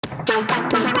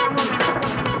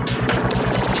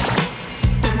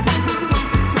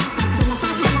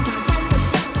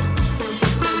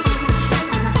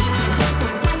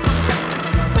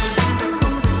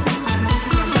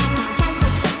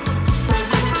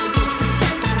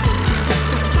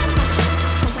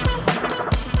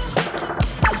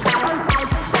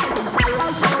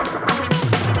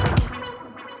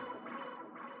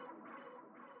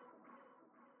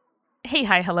Hey,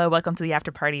 hi, hello, welcome to the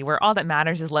after party where all that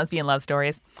matters is lesbian love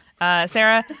stories.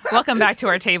 Sarah, welcome back to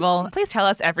our table. Please tell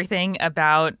us everything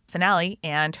about Finale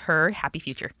and her happy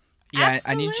future. Yeah,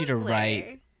 I need you to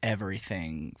write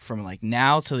everything from like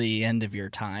now to the end of your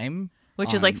time.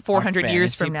 Which is like 400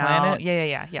 years from now. Planet.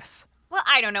 Yeah, yes. Well,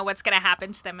 I don't know what's going to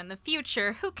happen to them in the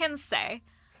future. Who can say?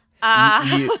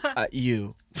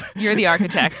 You. You're the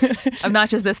architect of not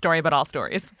just this story, but all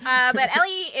stories. But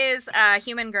Ellie is a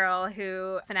human girl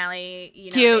who Finale,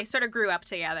 Cute. They sort of grew up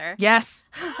together. Yes.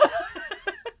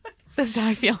 This is how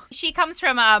I feel. She comes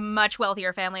from a much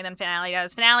wealthier family than Finale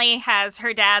does. Finale has,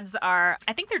 her dads are,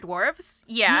 I think they're dwarves.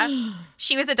 Yeah.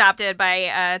 She was adopted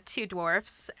by 2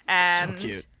 dwarfs. And So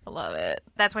cute. I love it.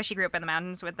 that's why she grew up in the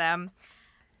mountains with them.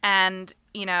 And,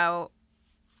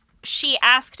 she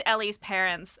asked Ellie's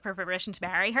parents for permission to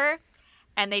marry her.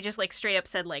 And they just like straight up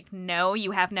said like, no,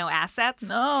 you have no assets.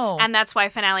 No. And that's why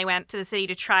Finale went to the city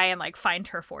to try and like find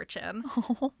her fortune.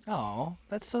 Oh,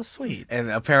 that's so sweet. And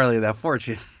apparently that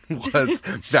fortune was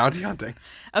bounty hunting.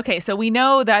 Okay, so we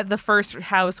know that the first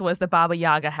house was the Baba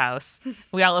Yaga house.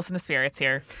 We all listen to spirits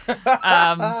here,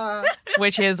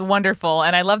 which is wonderful.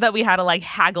 And I love that we had to like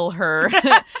haggle her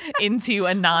into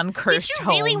a non-cursed Did you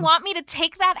home. really want me to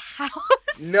take that house?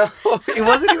 No, it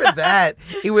wasn't even that.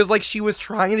 It was like she was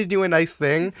trying to do a nice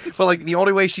thing, but like the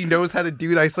only way she knows how to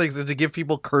do nice things is to give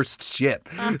people cursed shit.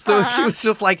 So she was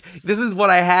just like, this is what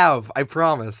I have, I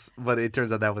promise. But it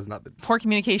turns out that was not the... Poor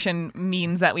communication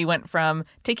means that we went from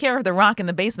take care of the rock in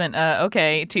the basement,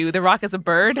 okay, to the rock is a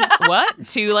bird, what?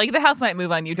 To like the house might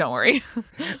move on you, don't worry.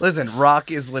 Listen,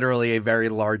 rock is literally a very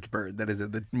large bird that is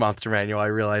in the monster manual. I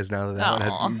realize now that one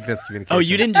had miscommunication. Oh,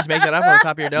 you didn't just make that up on the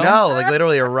top of your dome? No, like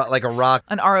literally a rock.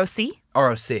 An ROC?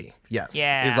 ROC, yes.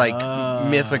 Yeah. Is like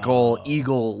mythical,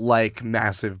 eagle-like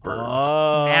massive bird.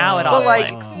 Now it all But like,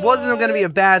 clicks. wasn't going to be a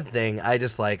bad thing. I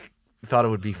just like thought it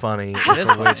would be funny if is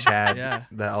the witch funny, had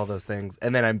all those things.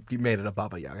 And then I made it a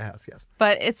Baba Yaga house, yes.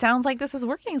 But it sounds like this is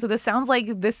working. So this sounds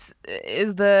like this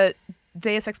is the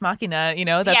Deus Ex Machina,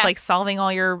 that's Yes. like solving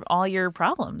all your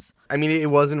problems. I mean,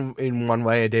 it was in one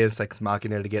way a Deus Ex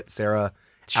Machina to get Sarah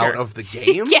Sure. out of the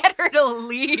game. Get her to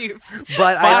leave.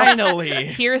 But Finally.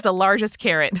 Here's the largest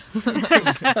carrot.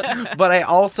 But I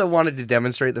also wanted to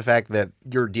demonstrate the fact that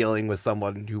you're dealing with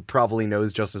someone who probably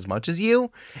knows just as much as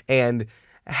you and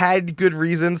had good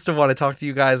reasons to want to talk to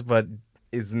you guys, but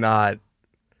is not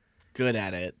Good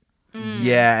at it.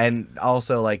 Yeah, and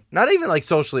also like not even like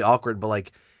socially awkward, but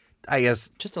like I guess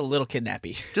Just a little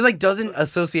kidnappy. just like doesn't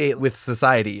associate with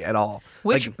society at all.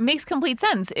 Which Like, makes complete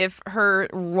sense if her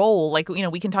role, like,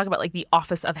 we can talk about like the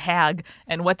office of hag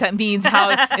and what that means. How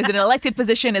is it an elected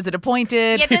position? Is it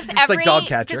appointed? Yeah, does like every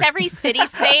Dogcatcher. does every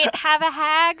city-state have a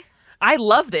hag? I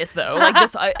love this though. Like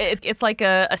this, it's like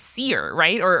a seer,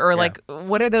 right? Or like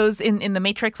what are those in the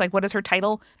Matrix? Like what is her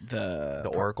title? the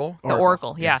Oracle. The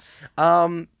Oracle. Yeah.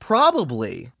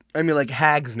 Probably. I mean, like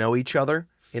hags know each other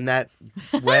in that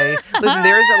way. Listen,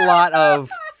 there is a lot of.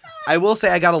 I will say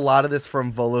I got a lot of this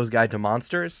from Volo's Guide to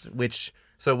Monsters, which.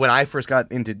 So when I first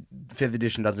got into 5th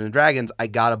edition Dungeons & Dragons, I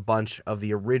got a bunch of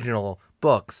the original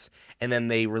books, and then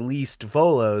they released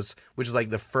Volo's, which was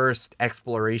like the first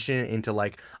exploration into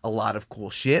like a lot of cool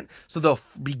shit. So the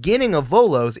beginning of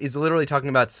Volo's is literally talking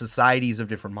about societies of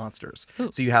different monsters.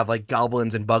 So you have like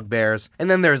goblins and bugbears,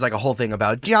 and then there's like a whole thing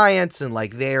about giants and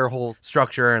like their whole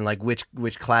structure and like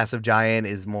which class of giant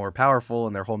is more powerful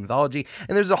and their whole mythology.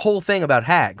 And there's a whole thing about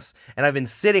hags, and I've been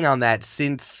sitting on that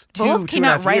since Volos came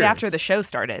out right years. after the show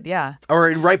started. Yeah. Or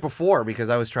right before,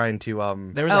 because I was trying to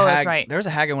There was Oh, a that's hag. right. There was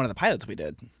a hag in one of the pilots we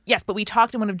did. Yes, but we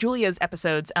talked in one of Julia's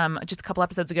episodes, just a couple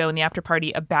episodes ago in the after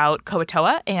party about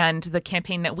Koatoa and the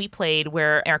campaign that we played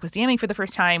where Eric was DMing for the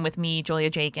first time with me, Julia,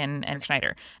 Jake, and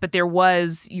Schneider. But there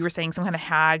was, you were saying, some kind of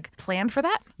hag planned for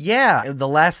that? Yeah, the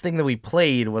last thing that we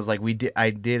played was like I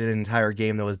did an entire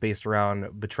game that was based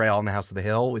around Betrayal on the House of the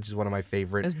Hill, which is one of my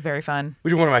favorite. It was very fun.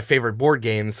 Which is one of my favorite board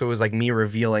games. So it was like me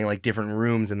revealing like different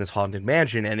rooms in this haunted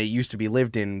mansion, and it used to be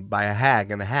lived in by a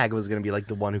hag, and the hag was going to be like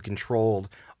the one who controlled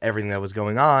everything that was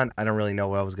going on. I don't really know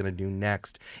what I was going to do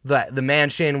next. The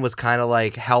mansion was kind of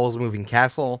like Howl's Moving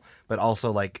Castle, but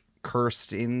also like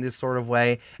cursed in this sort of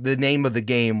way. The name of the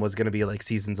game was going to be like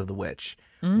Seasons of the Witch,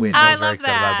 which I I was very love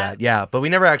excited about that. that. Yeah, but we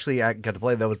never actually got to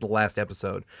play. That was the last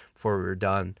episode before we were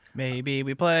done. Maybe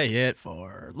we play it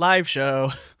for live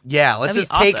show. Yeah, let's That'd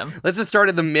just be awesome. let's just start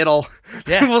in the middle.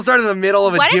 Yeah. We'll start in the middle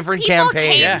of a What different if people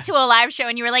campaign. came Yeah. to a live show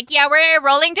and you were like, yeah, we're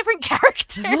rolling different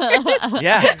characters?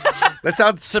 Yeah. That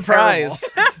sounds Surprise.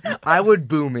 terrible. I would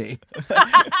boo me.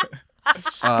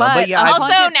 But yeah,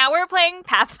 Also, now we're playing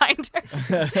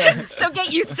Pathfinder. So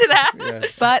get used to that.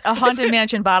 But a Haunted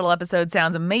Mansion bottle episode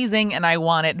sounds amazing, and I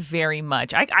want it very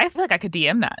much. I feel like I could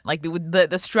DM that. Like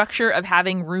the structure of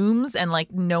having rooms and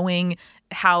like knowing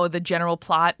how the general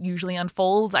plot usually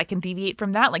unfolds, I can deviate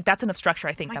from that. Like that's enough structure,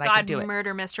 I think, My that I could God, do it.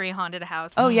 murder mystery haunted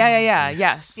house. Oh yeah.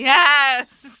 Yes.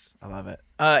 Yes. I love it.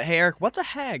 Hey, Eric, what's a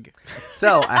hag?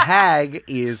 So a hag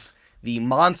is the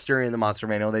monster in the monster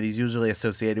manual that is usually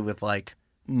associated with like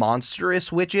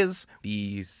monstrous witches,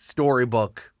 the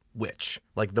storybook witch,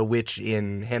 like the witch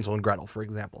in Hansel and Gretel, for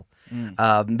example.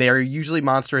 They are usually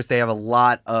monstrous. They have a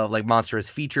lot of like monstrous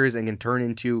features and can turn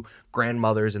into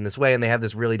grandmothers in this way, and they have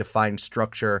this really defined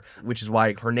structure, which is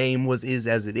why her name is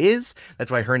as it is.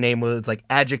 That's why her name was like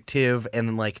adjective and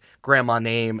then like grandma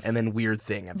name and then weird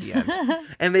thing at the end.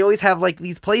 And they always have like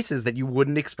these places that you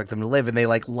wouldn't expect them to live, and they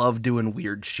like love doing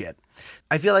weird shit.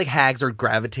 I feel like hags are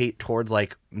gravitate towards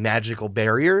like magical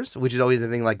barriers, which is always the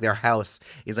thing. Like their house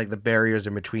is like the barriers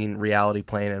in between reality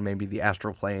plane and maybe the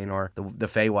astral plane or the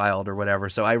Feywild or whatever.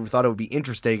 So I thought it would be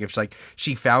interesting if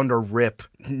she found a rip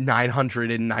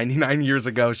 999 years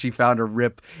ago. She found a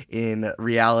rip in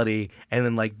reality and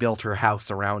then like built her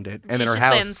house around it. And She's then her just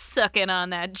house been sucking on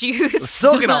that juice.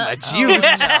 soaking on that juice.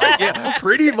 Yeah,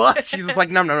 pretty much. She's just like,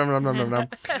 nom, nom, nom, nom, nom, nom.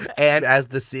 And as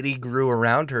the city grew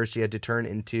around her, she had to turn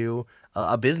into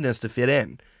a business to fit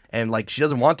in. And like she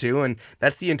doesn't want to, and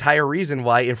that's the entire reason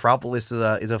why Infrapolis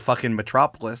is a fucking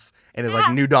metropolis and is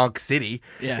like New Donk City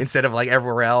instead of like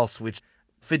everywhere else. Which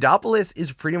Fidopolis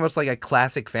is pretty much like a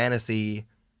classic fantasy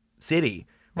city.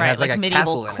 It Right. has like a medieval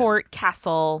castle in it. court,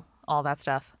 castle, all that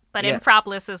stuff. But Yeah.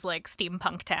 Infrapolis is like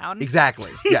steampunk town. Exactly.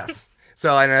 Yes.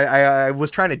 So and I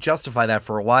was trying to justify that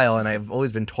for a while, and I've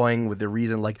always been toying with the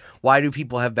reason, like, why do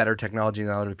people have better technology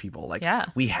than other people? Like,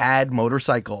 we had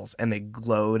motorcycles, and they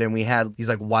glowed, and we had these,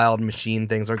 like, wild machine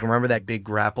things. Like, remember that big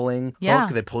grappling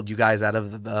hook that pulled you guys out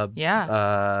of the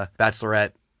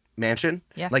Bachelorette mansion?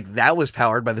 Yes. Like, that was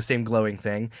powered by the same glowing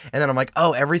thing. And then I'm like,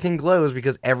 oh, everything glows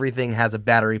because everything has a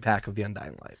battery pack of the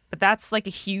Undying Light. But that's like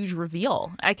a huge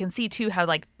reveal. I can see too how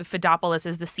like the Fidopolis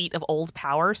is the seat of old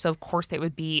power, so of course they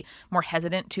would be more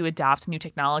hesitant to adopt new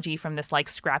technology from this like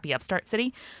scrappy upstart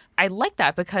city. I like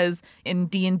that because in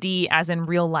D&D, as in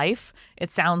real life,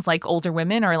 it sounds like older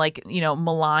women are like, you know,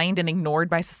 maligned and ignored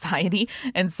by society.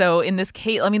 And so in this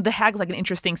case, I mean, the hag's like an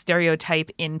interesting stereotype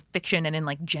in fiction and in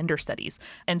like gender studies.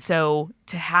 And so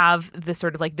to have this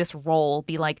sort of like this role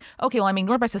be like, okay, well, I'm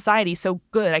ignored by society, so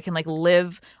good. I can like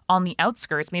live on the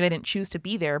outskirts. Maybe I didn't choose to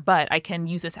be there, but I can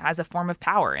use this as a form of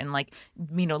power and like,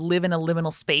 you know, live in a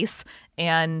liminal space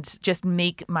and just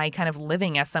make my kind of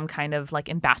living as some kind of like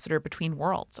ambassador between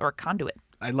worlds or conduit.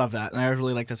 I love that. And I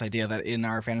really like this idea that in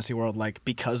our fantasy world, like,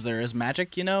 because there is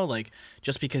magic, you know, like,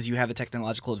 just because you have the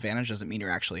technological advantage doesn't mean you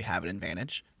actually have an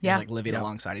advantage. Yeah. You're, like, living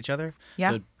alongside each other.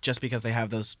 Yeah. So just because they have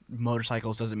those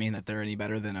motorcycles doesn't mean that they're any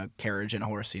better than a carriage and a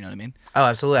horse, you know what I mean? Oh,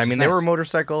 absolutely. I Which mean, is there were nice.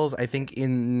 motorcycles, I think,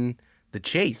 in the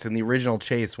chase, in the original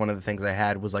chase. One of the things I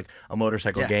had was like a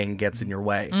motorcycle gang gets in your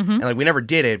way. And like we never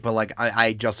did it, but like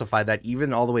I justified that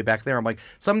even all the way back there. I'm like,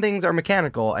 some things are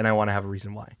mechanical and I want to have a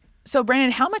reason why. So, Brandon,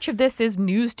 how much of this is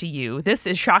news to you? This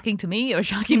is shocking to me. It was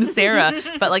shocking to Sarah.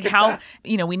 But, like, how,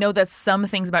 you know, we know that some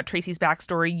things about Tracy's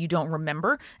backstory you don't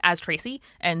remember as Tracy,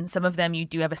 and some of them you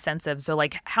do have a sense of. So,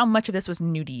 like, how much of this was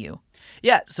new to you?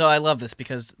 Yeah, so I love this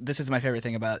because this is my favorite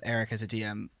thing about Eric as a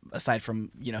DM, aside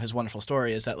from, you know, his wonderful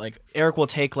story, is that, like, Eric will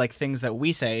take, like, things that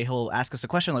we say, he'll ask us a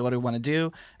question, like, what do we want to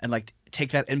do? And, like,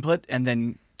 take that input and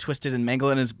then twist it and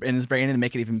mangle it in his brain and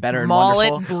make it even better and Maul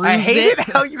wonderful. it, bruise I hate it, it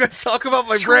how you guys talk about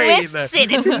my brain. Twists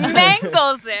it and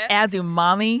mangles it. adds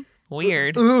umami.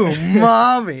 Weird. Ooh,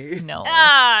 mommy. No,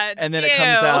 Ah, And then it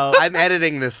comes out, I'm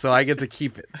editing this, so I get to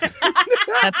keep it.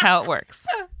 that's how it works.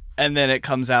 and then it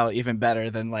comes out even better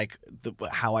than, like,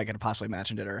 how I could have possibly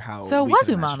imagined it or how So it we was could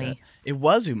have imagined umami. It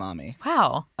was umami.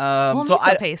 Wow. Well, So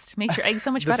miso paste makes your eggs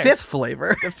so much The better. fifth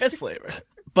flavor. the fifth flavor.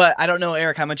 But I don't know,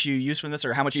 Eric, how much you used from this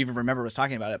or how much you even remember us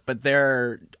talking about it. But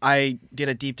I did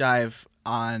a deep dive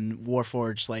on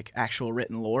Warforged like actual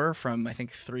written lore from I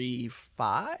think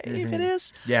 3.5 it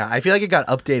is. Yeah, I feel like it got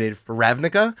updated for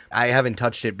Ravnica. I haven't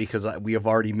touched it because we have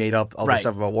already made up all the Right.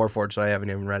 stuff about Warforged, so I haven't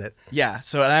even read it. Yeah,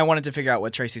 so and I wanted to figure out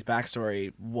what Tracy's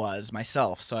backstory was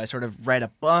myself. So I sort of read a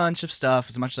bunch of stuff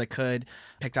as much as I could,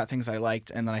 picked out things I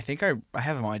liked, and then I think I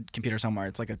have them on my computer somewhere.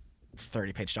 It's like a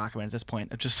 30-page document at this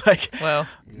point of just like Whoa.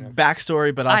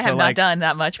 backstory, but also I have like not done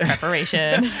that much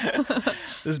preparation.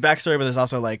 there's backstory, but there's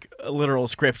also like a literal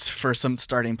script for some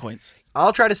starting points.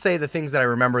 I'll try to say the things that I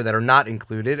remember that are not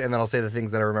included, and then I'll say the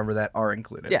things that I remember that are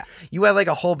included. Yeah. You had like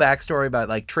a whole backstory about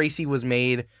like Tracy was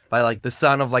made by like the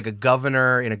son of like a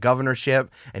governor in a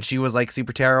governorship, and she was like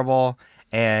super terrible.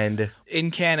 And In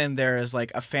canon, there is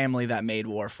like a family that made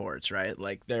Warforged, right?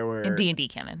 Like there were In D&D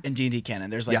canon. in D&D canon,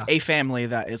 there's like Yeah. a family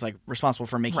that is like responsible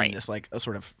for making Right. this like a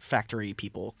sort of factory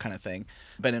people kind of thing.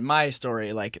 But in my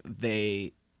story, like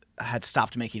they had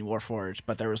stopped making Warforged,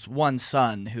 but there was one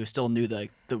son who still knew the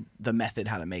method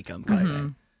how to make them kind of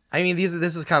thing. I mean, this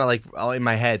is kind of like all in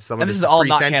my head. Some And of this is all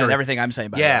not pre-centered. canon. Everything I'm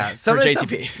saying, by the Yeah, way, some for of the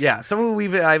JTP. stuff, yeah, some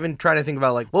of I've been trying to think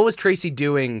about like what was Tracy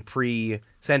doing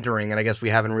pre-centering, and I guess we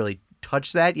haven't really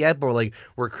touched that yet, but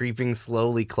we're creeping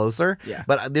slowly closer. Yeah.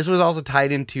 But this was also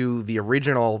tied into the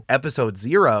original episode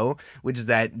 0, which is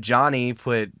that Johnny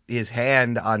put his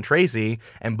hand on Tracy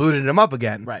and booted him up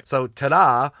again. Right. So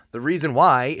ta-da! The reason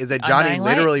why is that Johnny Undying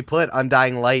Light. literally put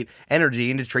Undying Light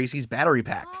energy into Tracy's battery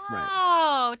pack.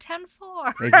 Oh,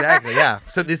 10-4. Exactly, yeah.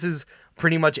 So this is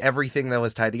pretty much everything that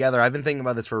was tied together. I've been thinking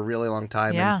about this for a really long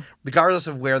time. Yeah. And regardless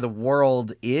of where the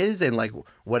world is and like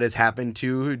what has happened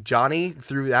to Johnny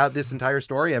throughout this entire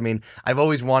story, I mean, I've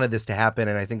always wanted this to happen.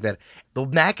 And I think that the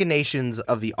machinations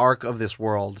of the arc of this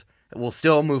world will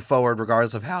still move forward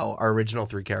regardless of how our original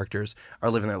 3 characters are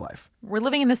living their life. We're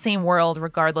living in the same world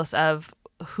regardless of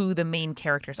who the main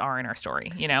characters are in our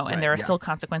story, you know, and Right, there are yeah. still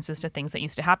consequences to things that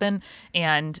used to happen,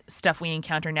 and stuff we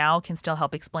encounter now can still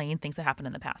help explain things that happened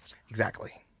in the past.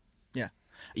 Exactly. Yeah.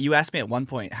 You asked me at one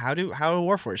point, how are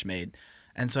Warforged made?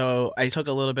 And so I took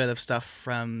a little bit of stuff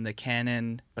from the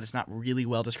canon, but it's not really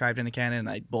well described in the canon.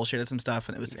 I bullshitted some stuff,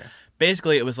 and it was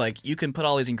basically it was like you can put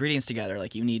all these ingredients together.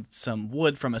 Like you need some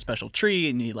wood from a special tree,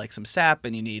 and you need like some sap,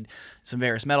 and you need some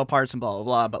various metal parts, and blah blah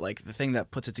blah. But like the thing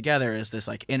that puts it together is this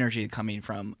like energy coming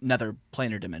from another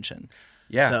planar dimension.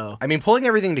 Yeah. So I mean, pulling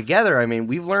everything together, I mean,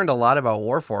 we've learned a lot about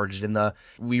Warforged.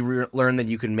 Learned that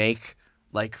you can make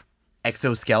like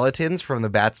exoskeletons from the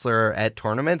Bachelorette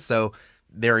tournament. So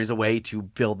there is a way to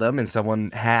build them, and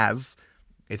someone has.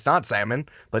 It's not salmon,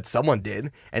 but someone did,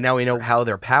 and now we know how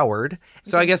they're powered.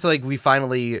 So I guess like we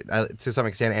finally, to some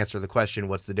extent, answer the question: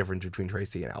 what's the difference between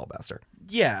Tracy and Alabaster?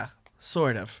 yeah,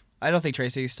 sort of. I don't think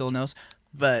Tracy still knows,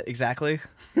 but exactly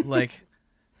like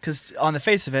because on the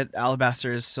face of it,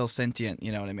 Alabaster is still sentient.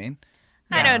 You know what I mean?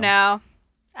 I don't know.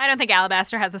 I don't think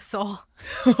Alabaster has a soul.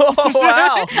 Oh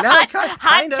wow! No,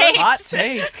 Hot take. Hot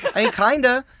take. I mean,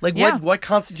 kinda. Like, Yeah. what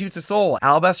constitutes a soul?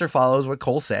 Alabaster follows what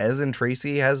Cole says, and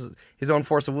Tracy has his own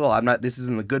force of will. This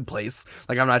isn't the good place.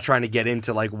 Like, I'm not trying to get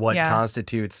into, like, what Yeah.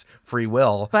 constitutes free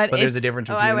will. But there's a it's- difference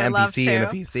Oh, between I an would love NPC and a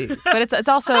to. PC. But it's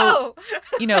also, Oh,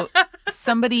 you know,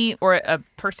 somebody or a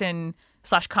person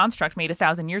 / construct made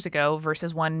 1,000 years ago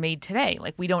versus one made today.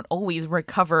 Like we don't always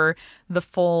recover the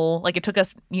full, like it took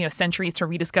us, you know, centuries to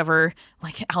rediscover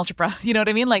like algebra. You know what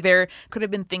I mean? Like there could have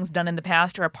been things done in the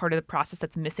past or a part of the process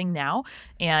that's missing now.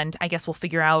 And I guess we'll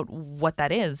figure out what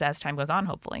that is as time goes on,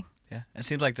 hopefully. Yeah, it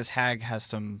seems like this hag has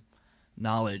some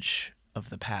knowledge of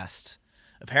the past.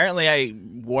 Apparently,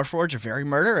 Warforged are very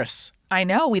murderous. I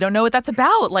know. We don't know what that's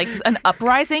about. Like an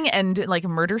uprising and like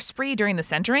murder spree during the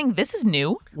centering. This is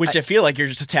new. Which I feel like you're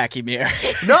just attacking me, Eric.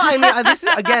 No, I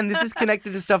mean, this is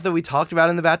connected to stuff that we talked about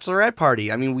in the Bachelorette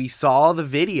party. I mean, we saw the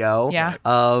video Yeah.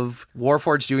 of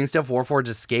Warforged doing stuff. Warforged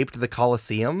escaped the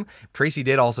Coliseum. Tracy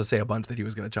did also say a bunch that he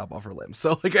was going to chop off her limbs.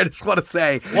 So, like, I just want to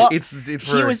say, Well, it's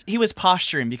for... he was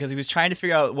posturing because he was trying to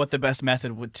figure out what the best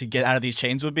method to get out of these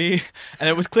chains would be, and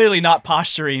it was clearly not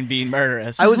posturing being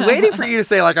murderous. I was waiting for you to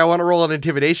say, like, I want to roll an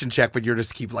intimidation check, but you're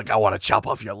just keep like, I want to chop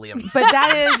off your limbs. But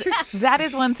that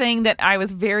is one thing that I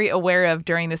was very aware of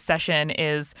during this session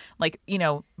is like, you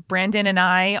know, Brandon and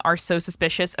I are so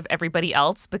suspicious of everybody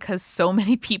else because so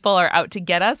many people are out to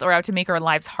get us or out to make our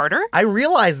lives harder. I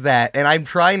realize that, and I'm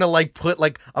trying to like put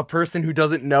like a person who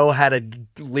doesn't know how to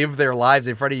live their lives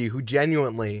in front of you who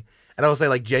genuinely, and I will say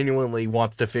like genuinely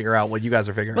wants to figure out what you guys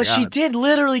are figuring But out. she did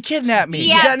literally kidnap me.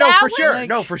 yeah, Yeah, no, that for sure. was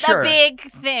No, for the sure. big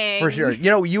thing. For sure. You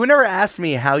know, you never asked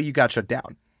me how you got shut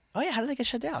down. Oh yeah, how did they get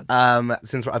shut down?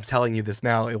 Since I'm telling you this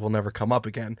now, it will never come up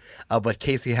again. But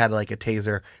Casey had like a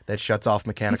taser that shuts off His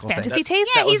mechanical things. fantasy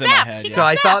taste? Yeah, That was he's in my zapped. head, He yeah. So got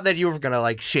I thought zapped. that you were gonna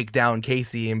like shake down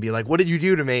Casey and be like, "What did you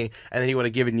do to me?" And then he would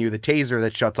have given you the taser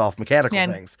that shuts off mechanical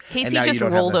Man, things. And Casey now you just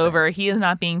don't have rolled that thing. over. He is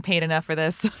not being paid enough for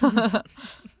this.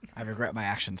 I regret my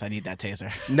actions. I need that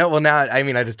taser. No, well now I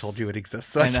mean I just told you it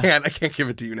exists, so I know. can't give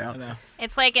it to you now. I know.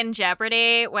 It's like in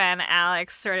Jeopardy when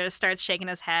Alex sort of starts shaking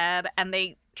his head and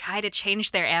they try to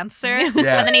change their answer.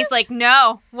 Yeah. And then he's like,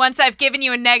 no, once I've given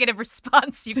you a negative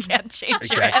response, you can't change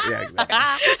your Exactly, answer.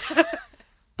 yeah, exactly.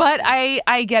 But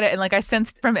I get it. And like I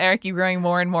sensed from Eric, you growing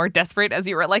more and more desperate as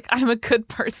you were like, I'm a good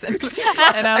person.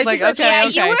 And I was like, think that's-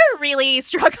 okay, Yeah, okay. you were really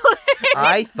struggling.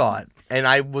 I thought, and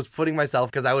I was putting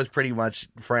myself, because I was pretty much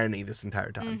Franny this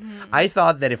entire time. Mm-hmm. I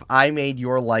thought that if I made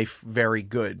your life very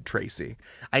good, Tracy,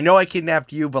 I know I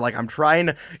kidnapped you, but like I'm trying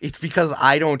to, it's because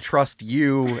I don't trust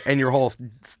you and your whole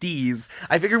steez.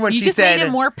 I figured when You she just said, made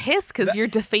him more pissed because you're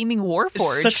defaming Warforged.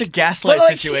 It's such a but gaslight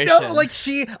like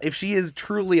situation. if she is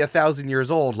truly 1,000 years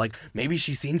old, like maybe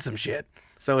she's seen some shit.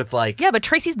 So it's like, Yeah, but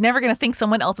Tracy's never going to think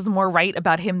someone else is more right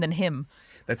about him than him.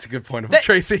 that's a good point about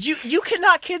Tracy. You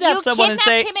cannot kidnap You someone and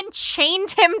kidnapped say him and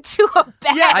chained him to a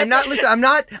bed. Yeah,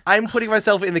 I'm putting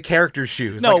myself in the character's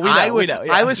shoes. No, Like, we know, I we would- know,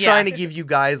 yeah. I was Yeah. trying to give you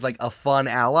guys like a fun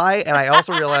ally, and I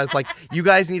also realized like you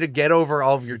guys need to get over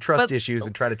all of your trust But- issues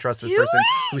and try to trust this Do person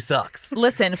who sucks.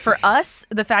 Listen, for us,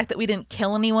 the fact that we didn't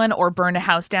kill anyone or burn a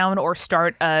house down or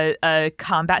start a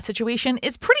combat situation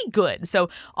is pretty good. So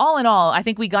all in all, I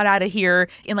think we got out of here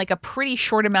in like a pretty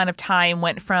short amount of time,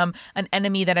 went from an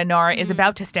enemy that Anar is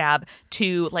about to stab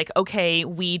to like, okay,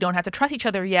 we don't have to trust each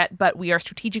other yet, but we are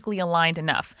strategically aligned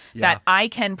enough that I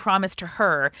can promise to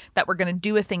her that we're going to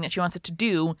do a thing that she wants us to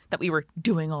do that we were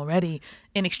doing already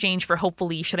in exchange for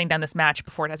hopefully shutting down this match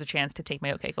before it has a chance to take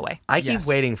my oat cake away. I keep Yes.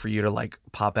 waiting for you to like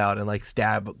pop out and like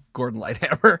stab Gordon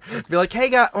Lighthammer. Be like, hey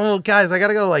guys, I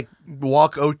gotta go like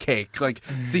walk oatcake. Like,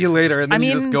 see you later, and then I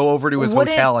you just mean, go over to his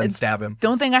wouldn't- hotel and stab him.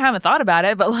 Don't think I haven't thought about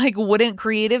it, but like, wouldn't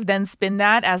creative then spin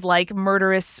that as like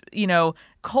murderous,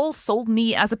 Cole sold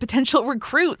me as a potential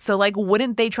recruit. So like,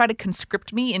 wouldn't they try to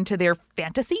conscript me into their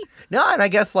fantasy? No, and I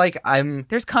guess like I'm.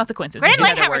 There's consequences. Brandon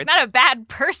in other Lighthammer's words. not a bad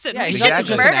person. Yeah, We he's should actually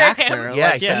just an murder actor. him. Yeah,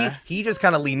 Like, yeah. he just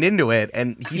kind of leaned into it,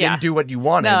 and he Yeah. didn't do what you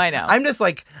wanted. No, I know. I'm just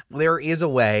like, there is a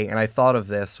way, and I thought of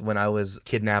this when I was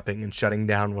kidnapping and shutting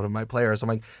down one of my players. I'm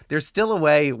like, there's still a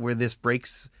way where this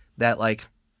breaks that, like,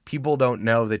 people don't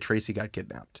know that Tracy got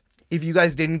kidnapped. If you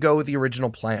guys didn't go with the original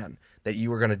plan that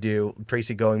you were going to do,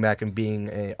 Tracy going back and being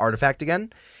an artifact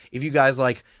again, if you guys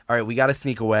like, all right, we got to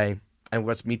sneak away and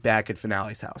let's meet back at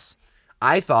Finale's house.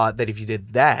 I thought that if you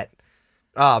did that,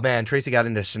 oh man, Tracy got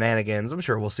into shenanigans. I'm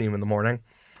sure we'll see him in the morning.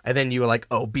 And then you were like,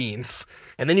 oh, beans.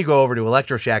 And then you go over to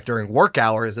Electroshack during work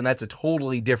hours, and that's a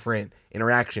totally different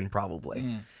interaction,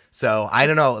 probably. So I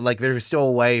don't know. Like, there's still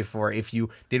a way for if you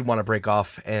did want to break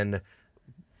off and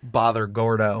bother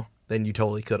Gordo, then you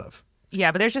totally could have.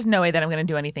 Yeah, but there's just no way that I'm going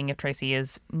to do anything if Tracy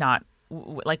is not.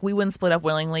 Like, we wouldn't split up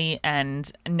willingly, and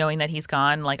knowing that he's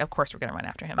gone, like, of course we're going to run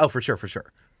after him. Oh, for sure, for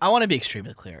sure. I want to be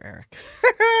extremely clear, Eric.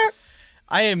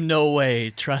 I am no way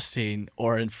trusting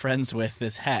or in friends with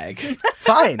this hag.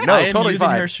 Fine. No, I am totally using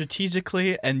fine. her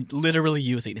strategically and literally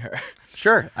using her.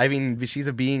 Sure. I mean, she's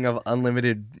a being of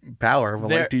unlimited power. What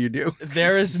There- like do you do?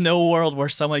 There is no world where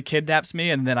someone kidnaps me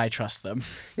and then I trust them.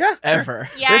 Yeah. sure. Ever.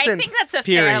 Yeah, Listen, I think that's a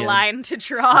fair period. line to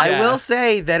draw. I Yeah. will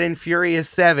say that in Furious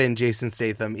 7, Jason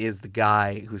Statham is the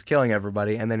guy who's killing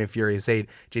everybody, and then in Furious 8,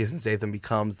 Jason Statham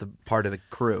becomes the part of the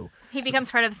crew. He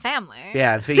becomes part of the family.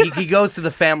 Yeah, he goes to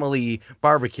the family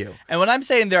barbecue. And when I'm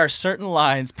saying there are certain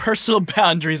lines, personal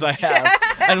boundaries I have,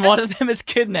 and one of them is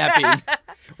kidnapping.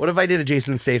 What if I did a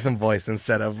Jason Statham voice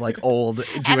instead of like old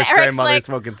Jewish Eric's grandmother like,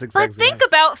 smoking six But packs a think day?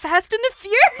 about Fast and the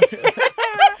Furious.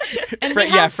 And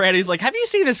Yeah, Franny's like, have you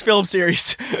seen this film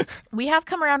series? we have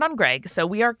come around on Greg, so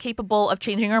we are capable of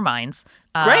changing our minds.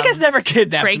 Greg has never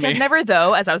kidnapped Greg me. has never,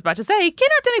 though, as I was about to say,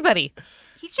 kidnapped anybody.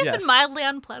 He's just Yes. been mildly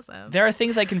unpleasant. There are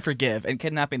things I can forgive, and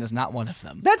kidnapping is not one of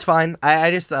them. That's fine. I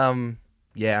just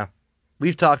yeah.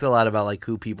 We've talked a lot about like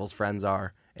who people's friends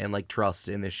are and like trust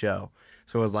in this show.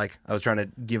 So it was like I was trying to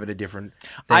give it a different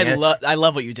thing. I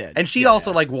love what you did. And she Yeah,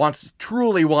 also yeah. like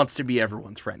truly wants to be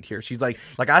everyone's friend here. She's like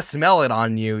I smell it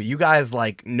on you. You guys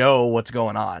like know what's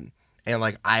going on. And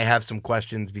like I have some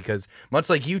questions because much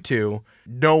like you two,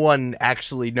 no one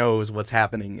actually knows what's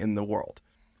happening in the world,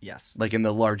 Yes. like in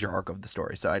the larger arc of the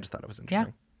story. So I just thought it was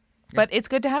interesting. But it's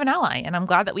good to have an ally, and I'm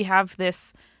glad that we have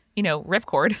this,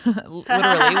 ripcord,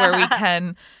 literally, where we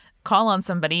can call on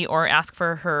somebody or ask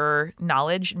for her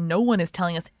knowledge. No one is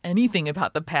telling us anything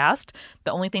about the past.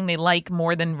 The only thing they like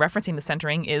more than referencing the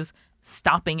centering is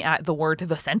stopping at the word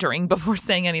the centering before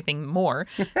saying anything more.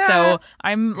 So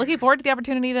I'm looking forward to the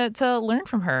opportunity to learn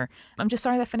from her. I'm just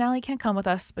sorry that Finale can't come with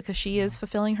us because she is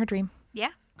fulfilling her dream. Yeah.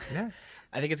 Yeah.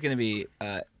 I think it's going to be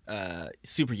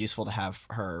super useful to have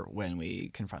her when we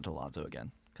confront Alonso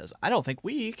again, because I don't think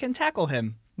we can tackle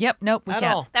him Yep, nope, we at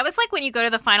can't. all. That was like when you go to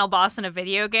the final boss in a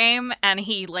video game and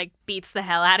he like beats the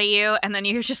hell out of you, and then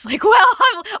you're just like, well,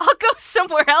 I'll go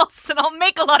somewhere else and I'll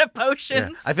make a lot of Yeah.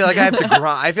 potions. I feel like I have to grind.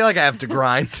 I feel like I have to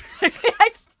grind. Maybe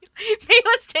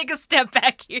let's take a step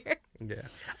back here. Yeah.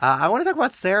 I want to talk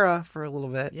about Sarah for a little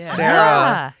bit. Yeah.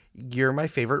 Sarah, you're my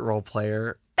favorite role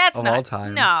player That's of not all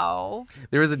time. No.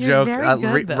 There was a You're joke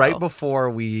very good, though. right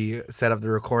before we set up the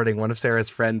recording. One of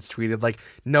Sarah's friends tweeted like,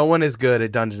 "No one is good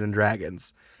at Dungeons and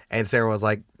Dragons," and Sarah was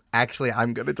like, "Actually,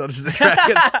 I'm good at Dungeons and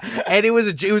Dragons," and it was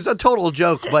a total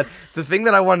joke. But the thing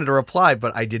that I wanted to reply,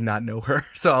 but I did not know her,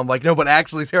 so I'm like, "No, but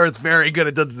actually, Sarah's very good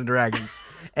at Dungeons and Dragons."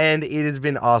 And it has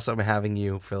been awesome having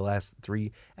you for the last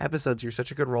 3 episodes. You're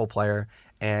such a good role player,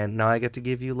 and now I get to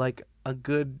give you like a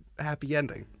good happy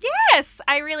ending. Yes,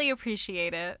 I really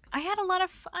appreciate it. I had a lot of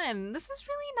fun. This was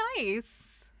really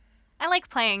nice. I like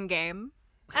playing game.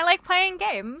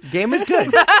 Game is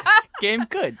good. Game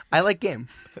good. I like game.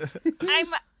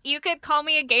 You could call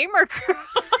me a gamer girl.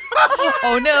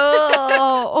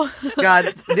 Oh no.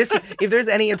 God, if there's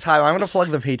any time, I'm going to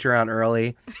plug the Patreon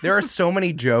early. There are so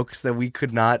many jokes that we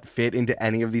could not fit into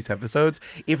any of these episodes.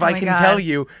 If I my can God. tell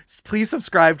you, please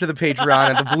subscribe to the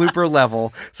Patreon at the blooper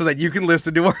level so that you can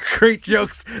listen to our great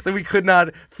jokes that we could not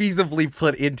feasibly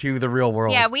put into the real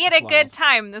world. Yeah, we had a That's good wild.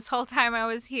 time this whole time I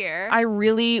was here. I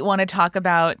really want to talk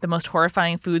about the most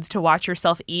horrifying foods to watch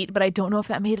yourself eat, but I don't know if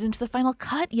that made it into the final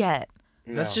cut yet.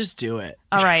 Let's just do it.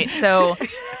 All right, so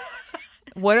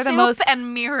what are the Soup most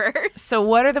and mirrors. so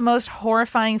what are the most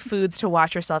horrifying foods to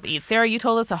watch yourself eat? Sarah, you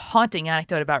told us a haunting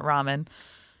anecdote about ramen.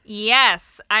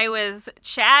 Yes, I was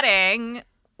chatting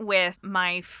with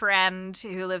my friend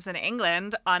who lives in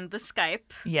England on the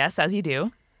Skype, Yes, as you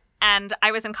do. and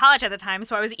I was in college at the time,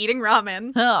 so I was eating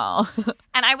ramen, Oh.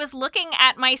 and I was looking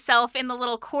at myself in the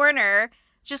little corner,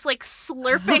 just like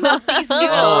slurping up these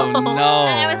Oh noodles. no.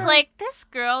 And I was like, this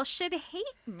girl should hate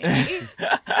me.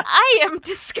 I am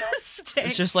disgusting.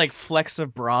 It's just like flecks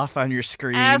of broth on your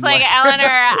screen. And I was like, Eleanor,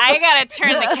 I gotta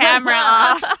turn the camera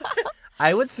off.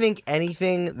 I would think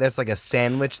anything that's like a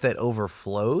sandwich that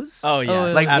overflows. oh yeah,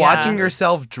 Oh, Like yeah. watching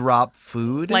yourself drop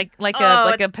food. like Oh,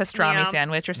 a it's- pastrami yeah.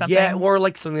 sandwich or something. yeah, or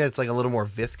like something that's like a little more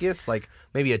viscous, like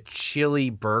maybe a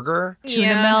chili burger. Tuna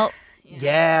Yeah. melt.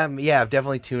 Yeah,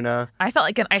 definitely tuna. I felt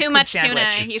like an ice Too cream much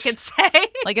sandwich. tuna, you could say.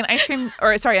 Like an ice cream,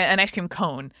 or sorry, an ice cream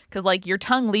cone, because like your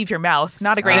tongue leaves your mouth.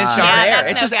 Not a great it's start. just Yeah, there.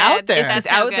 that's It's no just good. out there. It's just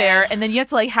That's no out good. there, and then you have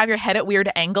to like have your head at weird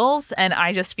angles, and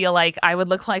I just feel like I would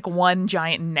look like one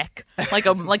giant neck, like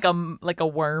a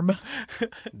worm.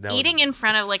 No. Eating in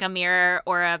front of like a mirror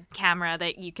or a camera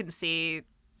that you can see,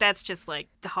 that's just like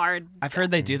hard. I've heard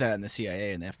they do that in the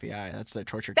CIA and the FBI. That's their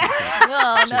torture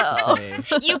Oh technique.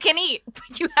 Just You can eat,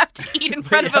 but you have to eat in but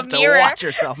front you of a have to mirror. watch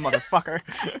yourself, motherfucker.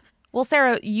 Well,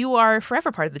 Sarah, you are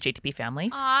forever part of the JTP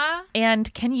family, Aw.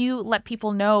 and can you let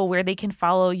people know where they can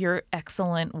follow your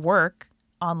excellent work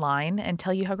online and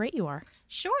tell you how great you are?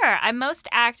 Sure. I'm most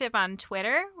active on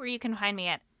Twitter, where you can find me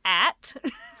at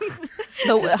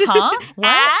Huh? What?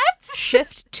 at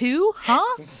Shift 2?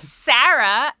 Huh?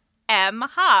 Sarah M.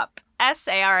 Hop.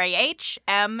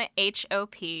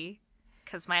 SarahMHop.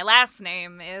 Because my last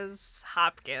name is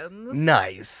Hopkins.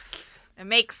 Nice. It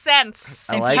makes sense.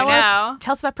 I And like tell it. us,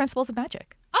 tell us about Principles of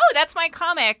Magic. Oh, that's my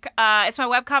comic. It's my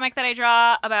webcomic that I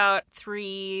draw about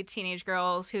 3 teenage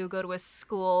girls who go to a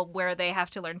school where they have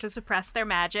to learn to suppress their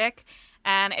magic.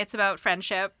 And it's about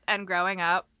friendship and growing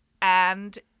up.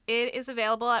 And it is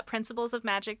available at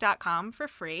principlesofmagic.com for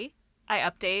free. I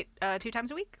update 2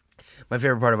 times a week. My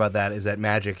favorite part about that is that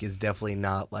magic is definitely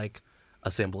not like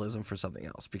a symbolism for something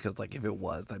else, because like if it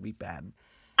was, that'd be bad.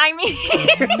 I mean,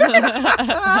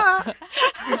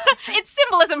 it's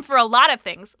symbolism for a lot of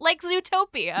things, like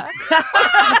Zootopia.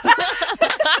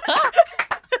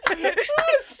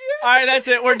 All right, that's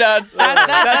it. We're done.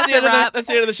 that's the end a of the, wrap. that's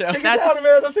the end of the show.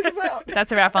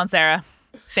 That's a wrap on Sarah.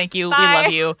 Thank you. Bye. We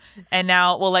love you. And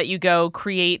now we'll let you go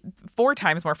create 4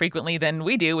 times more frequently than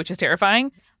we do, which is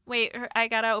terrifying. Wait, I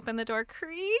gotta open the door.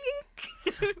 Creak.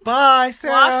 Bye,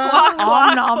 Sarah. Walk, walk, Om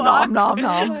walk, nom walk. nom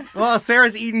nom nom. Well,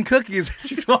 Sarah's eating cookies.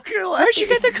 She's walking away. Where'd you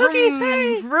get the cookies?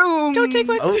 Hey. Vroom. Don't take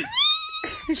my. Oh.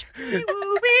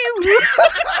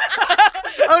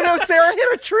 Oh no, Sarah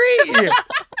hit a tree.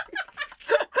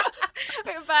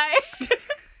 Bye.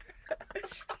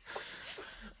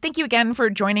 Thank you again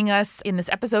for joining us in this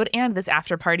episode and this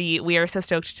after party. We are so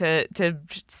stoked to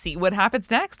see what happens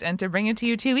next and to bring it to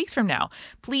you 2 weeks from now.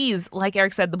 Please, like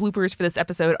Eric said, the bloopers for this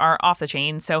episode are off the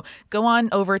chain. So go on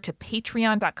over to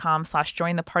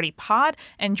patreon.com/jointhepartypod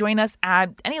and join us at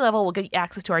any level. We'll get you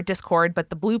access to our Discord, but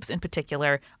the bloops in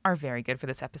particular are very good for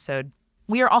this episode.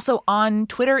 We are also on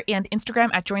Twitter and Instagram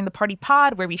at Join the Party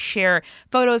Pod, where we share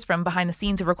photos from behind the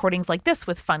scenes of recordings like this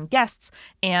with fun guests.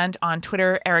 And on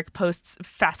Twitter, Eric posts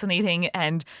fascinating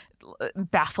and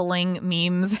baffling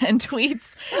memes and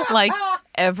tweets like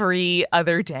every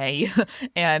other day.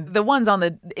 And the ones on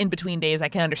the in-between days I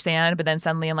can understand, but then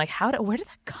suddenly I'm like, where did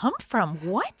that come from?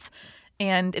 What?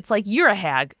 And it's like you're a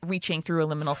hag reaching through a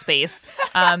liminal space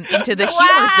into the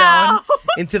humor zone.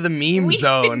 Into the meme We've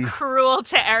zone. been cruel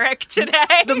to Eric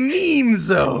today. The meme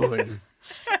zone.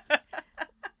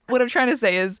 What I'm trying to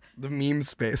say is The meme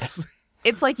space.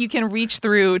 it's like you can reach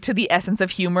through to the essence of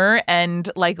humor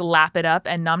and like lap it up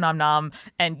and nom nom nom,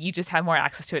 and you just have more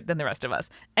access to it than the rest of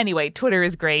us. Anyway, Twitter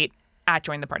is great at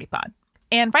Join the Party Pod.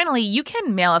 And finally, you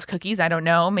can mail us cookies. I don't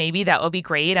know. Maybe that would be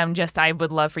great. I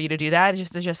would love for you to do that.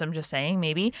 I'm just saying,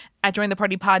 maybe. At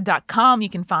jointhepartypod.com, you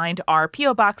can find our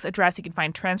P.O. Box address. You can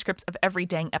find transcripts of every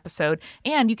dang episode.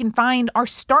 And you can find our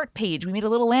start page. We made a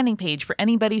little landing page for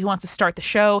anybody who wants to start the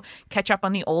show, catch up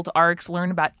on the old arcs,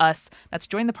 learn about us. That's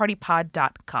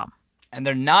jointhepartypod.com. And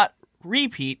they're not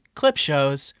repeat clip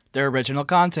shows. They're original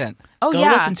content. Oh, Go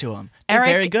yeah. listen to them. They're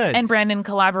Eric very good. and Brandon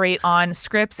collaborate on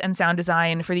scripts and sound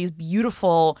design for these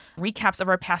beautiful recaps of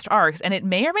our past arcs. And it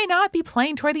may or may not be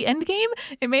playing toward the end game.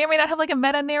 It may or may not have like a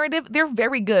meta narrative. They're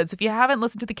very good. So if you haven't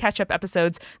listened to the catch-up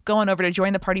episodes, go on over to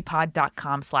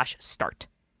jointhepartypod.com/start.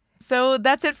 So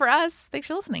that's it for us. Thanks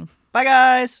for listening. Bye,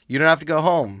 guys. You don't have to go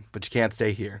home, but you can't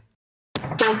stay here.